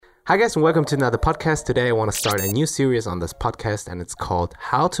Hi guys, and welcome to another podcast. Today I want to start a new series on this podcast, and it's called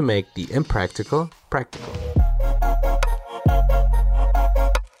How to Make the Impractical Practical.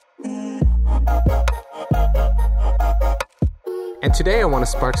 And today I want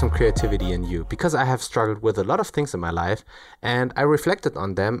to spark some creativity in you because I have struggled with a lot of things in my life, and I reflected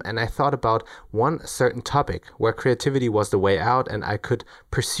on them and I thought about one certain topic where creativity was the way out and I could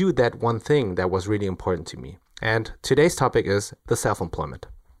pursue that one thing that was really important to me. And today's topic is the self-employment.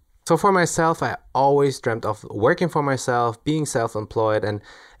 So for myself, I always dreamt of working for myself, being self-employed, and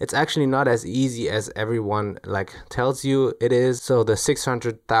it's actually not as easy as everyone tells you it is. So the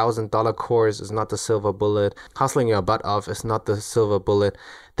 $600,000 course is not the silver bullet. Hustling your butt off is not the silver bullet.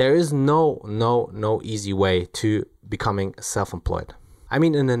 There is no easy way to becoming self-employed. I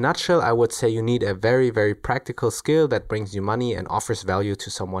mean, in a nutshell, I would say you need a very practical skill that brings you money and offers value to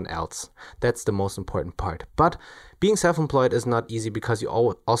someone else. That's the most important part. But being self-employed is not easy because you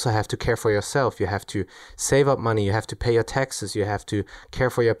also have to care for yourself. You have to save up money, you have to pay your taxes, you have to care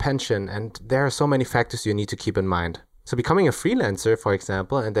for your pension, and there are so many factors you need to keep in mind. So becoming a freelancer, for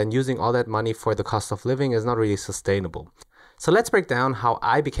example, and then using all that money for the cost of living is not really sustainable. So let's break down how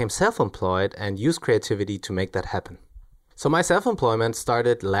I became self-employed and use creativity to make that happen. So my self-employment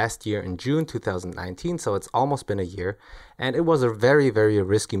started last year in June 2019, so it's almost been a year, and it was a very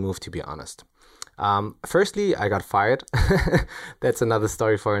risky move, to be honest. Firstly, I got fired. That's another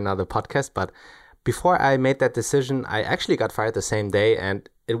story for another podcast, but before I made that decision, I actually got fired the same day, and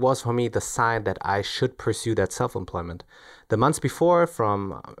it was for me the sign that I should pursue that self-employment. The months before,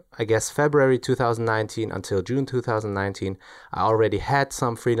 from February 2019 until June 2019, I already had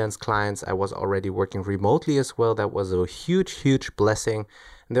some freelance clients. I was already working remotely as well. That was a huge blessing.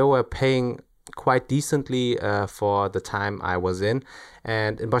 And they were paying quite decently for the time I was in.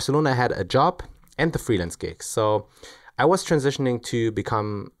 And in Barcelona, I had a job and the freelance gigs. So I was transitioning to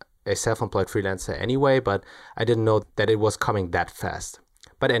become a self-employed freelancer anyway, but I didn't know that it was coming that fast.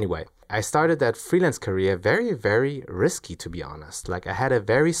 But anyway, I started that freelance career very risky, to be honest. I had a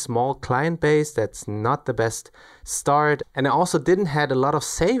very small client base. That's not the best start. And I also didn't had a lot of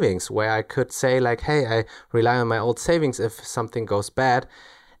savings where I could say hey, I rely on my old savings if something goes bad.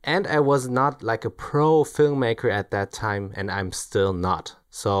 And I was not a pro filmmaker at that time, and I'm still not.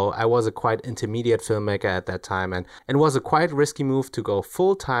 So I was a quite intermediate filmmaker at that time, and it was a quite risky move to go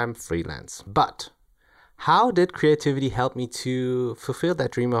full-time freelance. But how did creativity help me to fulfill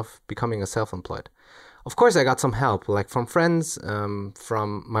that dream of becoming a self-employed? Of course, I got some help, from friends,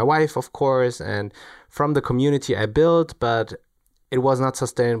 from my wife, of course, and from the community I built, but it was not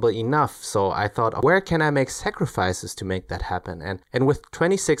sustainable enough. So I thought, where can I make sacrifices to make that happen? And with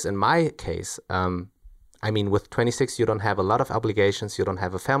 26 in my case, with 26, you don't have a lot of obligations. You don't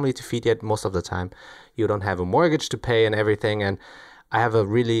have a family to feed yet most of the time. You don't have a mortgage to pay and everything. And I have a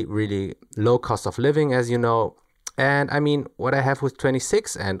really low cost of living, as you know. And what I have with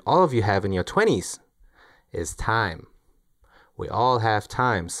 26 and all of you have in your 20s is time. We all have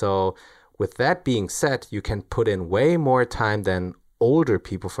time. So with that being said, you can put in way more time than older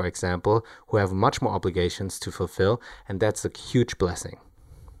people, for example, who have much more obligations to fulfill. And that's a huge blessing.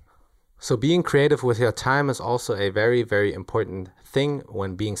 So being creative with your time is also a very important thing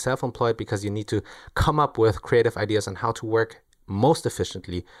when being self-employed, because you need to come up with creative ideas on how to work most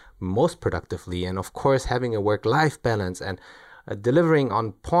efficiently, most productively, and of course having a work-life balance and delivering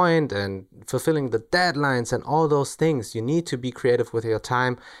on point and fulfilling the deadlines and all those things. You need to be creative with your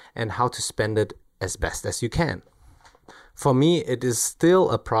time and how to spend it as best as you can. For me, it is still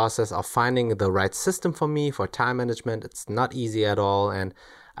a process of finding the right system for me for time management. It's not easy at all, and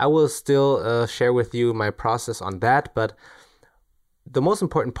I will still share with you my process on that. But the most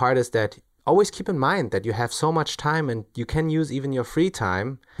important part is that always keep in mind that you have so much time and you can use even your free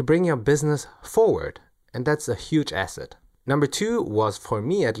time to bring your business forward. And that's a huge asset. Number 2 was, for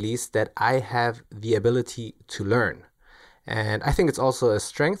me at least, that I have the ability to learn. And I think it's also a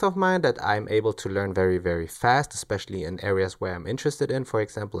strength of mine that I'm able to learn very fast, especially in areas where I'm interested in, for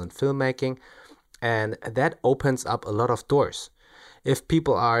example, in filmmaking. And that opens up a lot of doors. If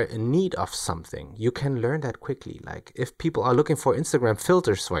people are in need of something, you can learn that quickly. If people are looking for Instagram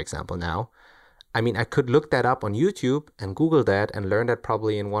filters, for example, now, I could look that up on YouTube and Google that and learn that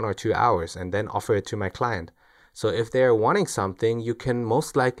probably in 1 or 2 hours and then offer it to my client. So if they're wanting something, you can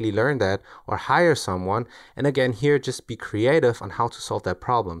most likely learn that or hire someone. And again, here, just be creative on how to solve that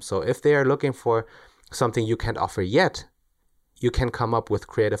problem. So if they are looking for something you can't offer yet, you can come up with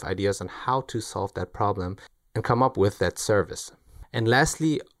creative ideas on how to solve that problem and come up with that service. And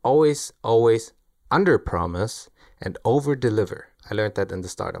lastly, always under-promise and over-deliver. I learned that in the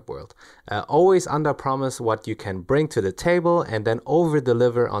startup world. Always under-promise what you can bring to the table and then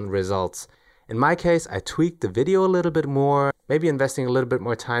over-deliver on results. In my case, I tweaked the video a little bit more, maybe investing a little bit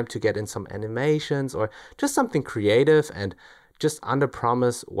more time to get in some animations or just something creative, and just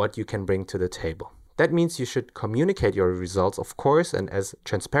under-promise what you can bring to the table. That means you should communicate your results, of course, and as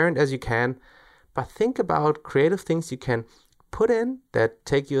transparent as you can, but think about creative things you can put in that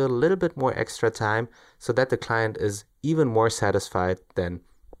take you a little bit more extra time so that the client is even more satisfied than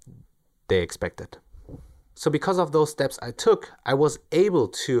they expected. So because of those steps I took, I was able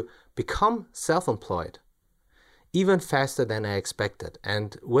to become self-employed even faster than I expected,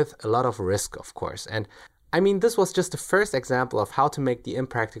 and with a lot of risk, of course. And I mean, this was just the first example of how to make the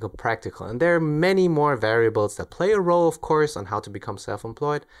impractical practical. And there are many more variables that play a role, of course, on how to become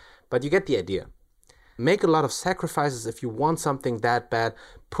self-employed, but you get the idea. Make a lot of sacrifices if you want something that bad.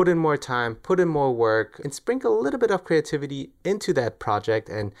 Put in more time, put in more work, and sprinkle a little bit of creativity into that project,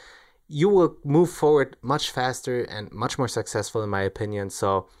 and you will move forward much faster and much more successful, in my opinion.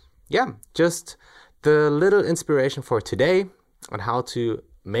 So yeah, just the little inspiration for today on how to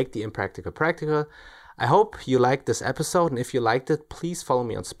make the impractical practical. I hope you liked this episode, and if you liked it, please follow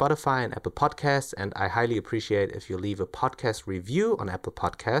me on Spotify and Apple Podcasts, and I highly appreciate if you leave a podcast review on Apple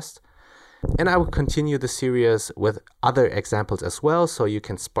Podcasts. And I will continue the series with other examples as well, so you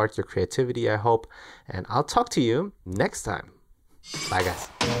can spark your creativity, I hope. And I'll talk to you next time. Bye,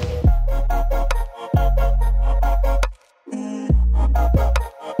 guys.